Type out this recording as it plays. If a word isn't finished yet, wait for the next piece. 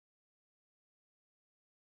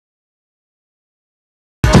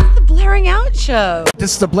Blairing Out Show.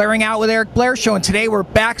 This is the Blairing Out with Eric Blair Show, and today we're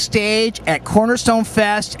backstage at Cornerstone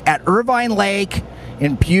Fest at Irvine Lake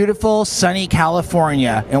in beautiful, sunny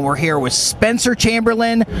California. And we're here with Spencer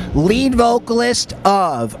Chamberlain, lead vocalist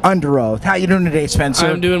of Underoath. How you doing today, Spencer?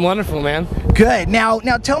 I'm doing wonderful, man. Good. Now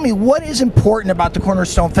tell me, what is important about the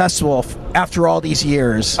Cornerstone Festival after all these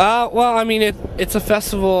years? Well, I mean, it's a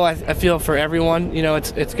festival, I feel, for everyone. You know,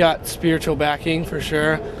 it's got spiritual backing, for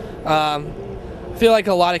sure. I feel like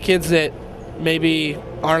a lot of kids that maybe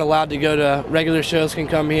aren't allowed to go to regular shows can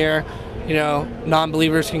come here. You know,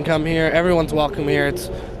 non-believers can come here. Everyone's welcome here. It's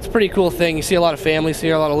a pretty cool thing. You see a lot of families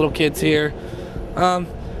here, a lot of little kids here.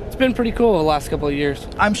 It's been pretty cool the last couple of years.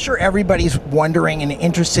 I'm sure everybody's wondering and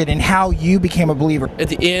interested in how you became a believer. At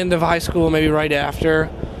the end of high school, maybe right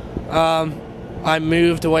after, I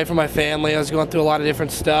moved away from my family. I was going through a lot of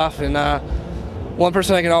different stuff, and one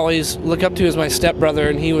person I could always look up to is my stepbrother,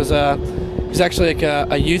 and he was actually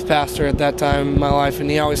like a youth pastor at that time in my life,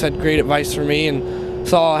 and he always had great advice for me, and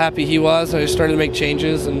saw how happy he was, and I just started to make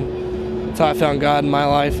changes, and that's how I found God in my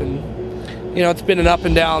life. And you know, it's been an up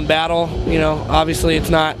and down battle. You know, obviously it's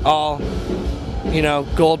not all, you know,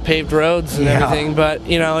 gold paved roads and everything, but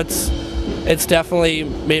you know, it's definitely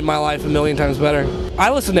made my life a million times better.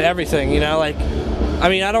 I listen to everything, you know, like, I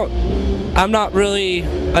mean, I don't really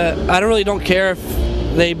don't care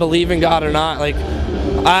if they believe in God or not. Like,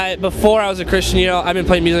 before I was a Christian, you know, I've been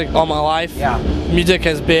playing music all my life. Yeah. Music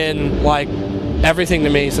has been like everything to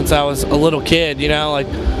me since I was a little kid, you know, like,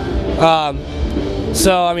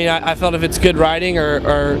 so I mean, I felt if it's good writing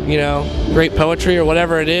or you know, great poetry or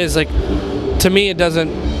whatever it is, like, to me it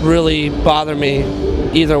doesn't really bother me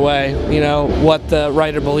either way, you know, what the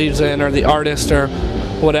writer believes in or the artist or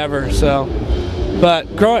whatever. So,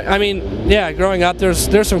 but growing up,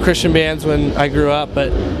 there's some Christian bands when I grew up, but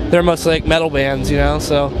they're mostly like metal bands, you know,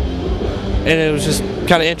 so, and it was just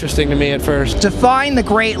kind of interesting to me at first. Define the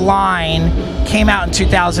Great Line came out in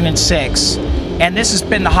 2006, and this has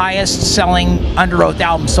been the highest selling Underoath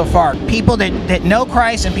album so far. People that know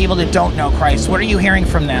Christ and people that don't know Christ, what are you hearing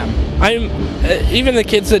from them? Even the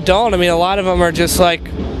kids that don't, I mean, a lot of them are just like,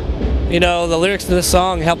 you know, the lyrics to this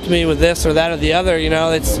song helped me with this or that or the other, you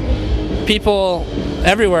know. It's people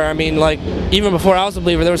everywhere. I mean, like, even before I was a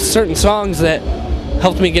believer, there was certain songs that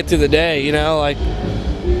helped me get through the day, you know. Like,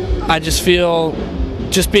 I just feel,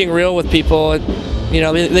 just being real with people, you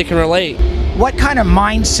know, they can relate. What kind of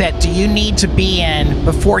mindset do you need to be in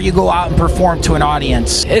before you go out and perform to an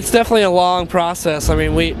audience? It's definitely a long process. I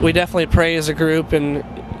mean, we definitely pray as a group, and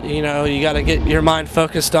you know, you got to get your mind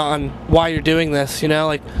focused on why you're doing this, you know.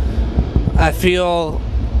 Like, I feel,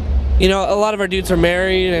 you know, a lot of our dudes are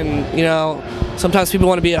married, and you know, sometimes people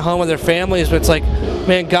want to be at home with their families, but it's like,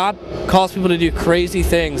 man, God calls people to do crazy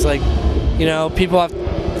things. Like, you know, people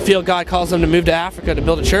feel God calls them to move to Africa to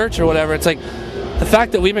build a church or whatever. It's like, the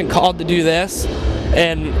fact that we've been called to do this,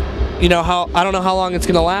 and you know, I don't know how long it's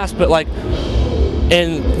going to last, but like,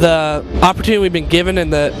 and the opportunity we've been given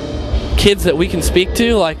and the kids that we can speak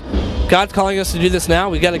to, like, God's calling us to do this now.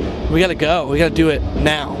 We gotta go. We gotta do it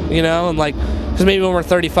now, you know. And like, because maybe when we're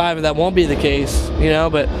 35 that won't be the case, you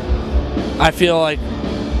know. But I feel like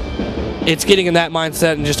it's getting in that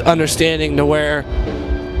mindset and just understanding to where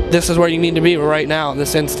this is where you need to be right now, in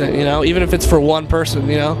this instant, you know. Even if it's for one person,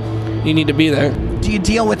 you know, you need to be there. Do you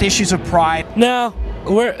deal with issues of pride? No,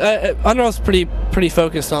 we're Underoath's pretty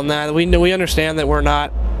focused on that. We understand that we're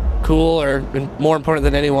not cool or more important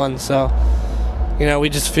than anyone. So, you know, we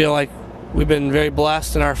just feel like we've been very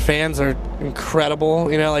blessed, and our fans are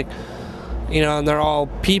incredible. You know, like, you know, and they're all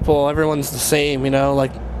people. Everyone's the same. You know,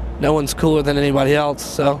 like, no one's cooler than anybody else.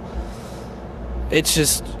 So, it's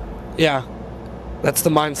just, yeah, that's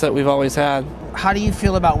the mindset we've always had. How do you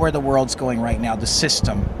feel about where the world's going right now? The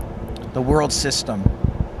system. The world system.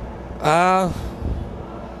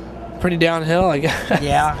 Pretty downhill, I guess.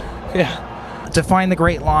 Yeah. Yeah. Define the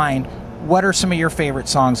Great Line. What are some of your favorite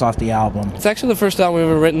songs off the album? It's actually the first album we've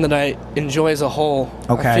ever written that I enjoy as a whole.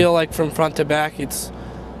 Okay. I feel like from front to back, it's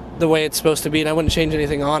the way it's supposed to be, and I wouldn't change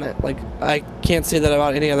anything on it. Like, I can't say that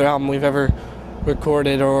about any other album we've ever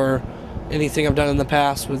recorded or anything I've done in the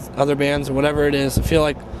past with other bands or whatever it is. I feel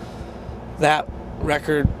like that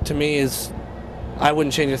record, to me, is, I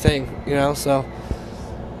wouldn't change a thing, you know. So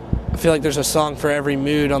I feel like there's a song for every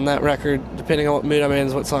mood on that record. Depending on what mood I'm in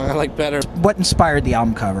is what song I like better. What inspired the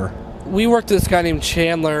album cover? We worked with this guy named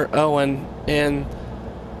Chandler Owen, and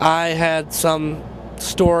I had some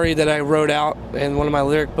story that I wrote out in one of my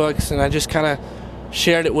lyric books, and I just kind of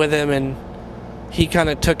shared it with him, and he kind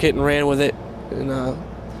of took it and ran with it. And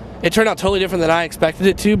it turned out totally different than I expected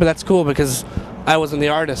it to, but that's cool because I wasn't the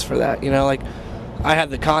artist for that, you know. Like, I had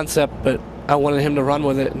the concept, but I wanted him to run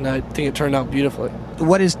with it, and I think it turned out beautifully.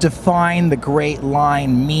 What does Define the Great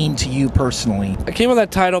Line mean to you personally? I came with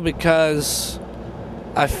that title because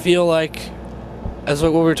I feel like, as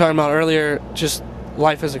what we were talking about earlier, just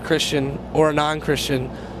life as a Christian or a non-Christian,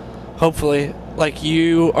 hopefully, like,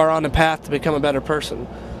 you are on a path to become a better person.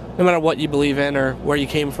 No matter what you believe in or where you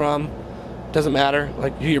came from, doesn't matter,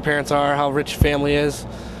 like who your parents are, how rich your family is.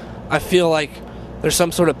 I feel like there's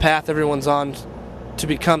some sort of path everyone's on to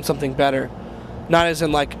become something better. Not as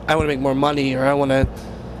in like, I want to make more money or I want to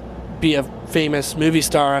be a famous movie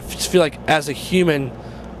star. I just feel like as a human,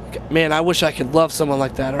 man, I wish I could love someone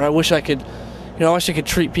like that, or I wish I could, I wish I could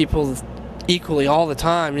treat people equally all the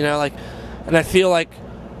time, like, and I feel like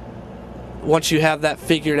once you have that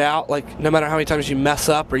figured out, like, no matter how many times you mess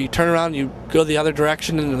up or you turn around, you go the other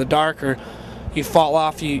direction into the dark, or you fall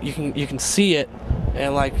off, you can see it,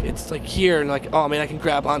 and like, it's like here, and like, oh man, I can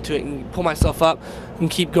grab onto it and pull myself up and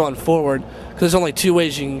keep going forward, because there's only two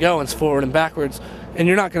ways you can go, and it's forward and backwards, and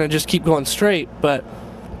you're not going to just keep going straight. But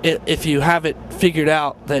if you have it figured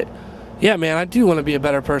out that, yeah, man, I do want to be a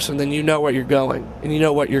better person, then you know where you're going, and you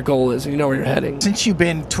know what your goal is, and you know where you're heading. Since you've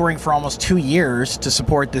been touring for almost 2 years to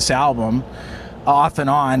support this album, off and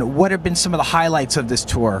on, what have been some of the highlights of this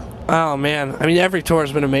tour? Oh, man. I mean, every tour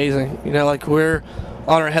has been amazing. Like, we're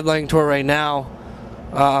on our headlining tour right now.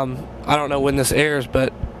 I don't know when this airs,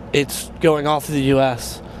 but it's going all through the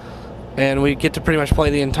U.S., and we get to pretty much play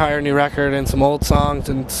the entire new record and some old songs,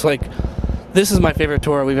 and it's like, this is my favorite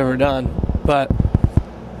tour we've ever done. But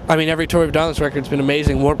I mean, every tour we've done on this record's been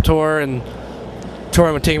amazing. Warped Tour and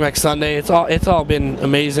touring with Taking Back Sunday, it's all been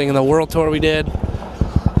amazing. And the World Tour we did,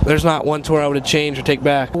 there's not one tour I would have changed or take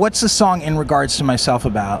back. What's the song In Regards to Myself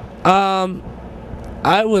about?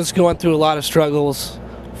 I was going through a lot of struggles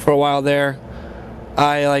for a while there.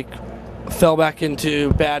 I like fell back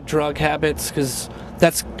into bad drug habits because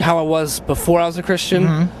that's how I was before I was a Christian.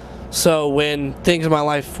 Mm-hmm. So when things in my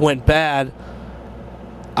life went bad,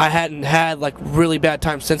 I hadn't had like really bad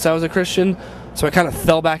times since I was a Christian, so I kind of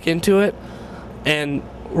fell back into it. And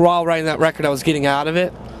while writing that record, I was getting out of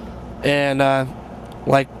it, and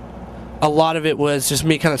like a lot of it was just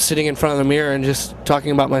me kind of sitting in front of the mirror and just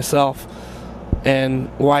talking about myself and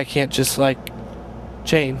why I can't just like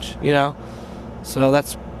change, So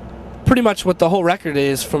that's pretty much what the whole record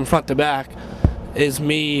is from front to back, is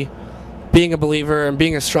me being a believer and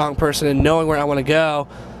being a strong person and knowing where I want to go,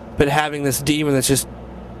 but having this demon that's just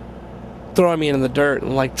throwing me in the dirt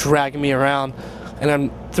and like dragging me around.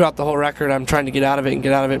 And throughout the whole record, I'm trying to get out of it and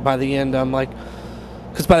get out of it. By the end, I'm like,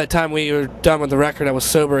 because by the time we were done with the record, I was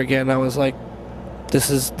sober again. I was like,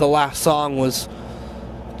 the last song was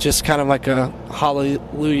just kind of like a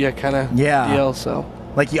hallelujah kind of deal. So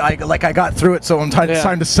I got through it, so it's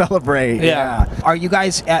time to celebrate. Yeah. Are you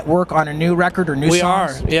guys at work on a new record or new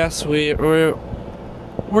songs? We are. Yes, we're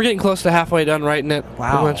getting close to halfway done writing it.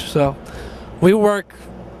 Wow. Pretty much. So we work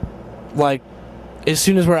like as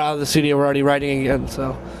soon as we're out of the studio, we're already writing again.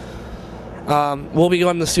 So we'll be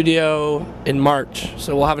going to the studio in March.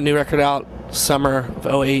 So we'll have a new record out summer of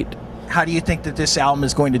 '08. How do you think that this album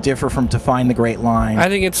is going to differ from Define the Great Line? I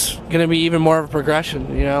think it's going to be even more of a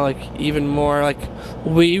progression, like even more, like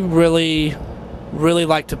we really, really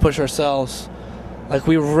like to push ourselves. Like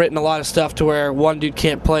we've written a lot of stuff to where one dude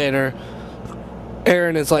can't play it, or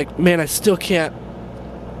Aaron is like, man, I still can't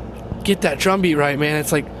get that drum beat right, man.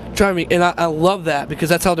 It's like driving me, and I love that because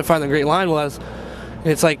that's how Define the Great Line was. And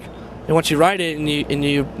it's like, and once you write it and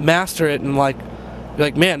you master it, and like, you're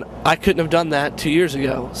like, man, I couldn't have done that 2 years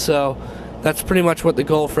ago. So that's pretty much what the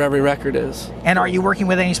goal for every record is. And are you working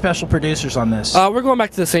with any special producers on this? We're going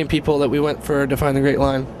back to the same people that we went for Define the Great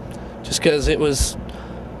Line, just because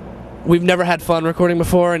we've never had fun recording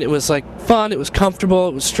before, and it was like fun, it was comfortable,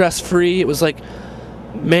 it was stress-free, it was like,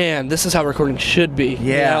 man, this is how recording should be.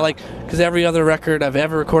 Yeah. Because every other record I've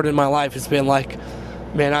ever recorded in my life has been like,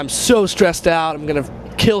 man, I'm so stressed out, I'm going to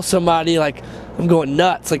kill somebody, like, I'm going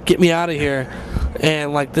nuts, like, get me out of here.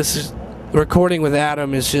 And like, this is recording with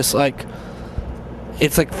Adam is just like,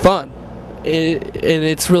 it's like fun, and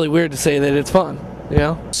it's really weird to say that it's fun,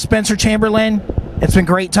 Spencer Chamberlain, it's been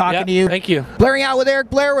great talking to you. Thank you. Blairing out with Eric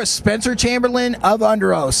Blair with Spencer Chamberlain of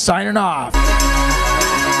UNDEROATH, signing off.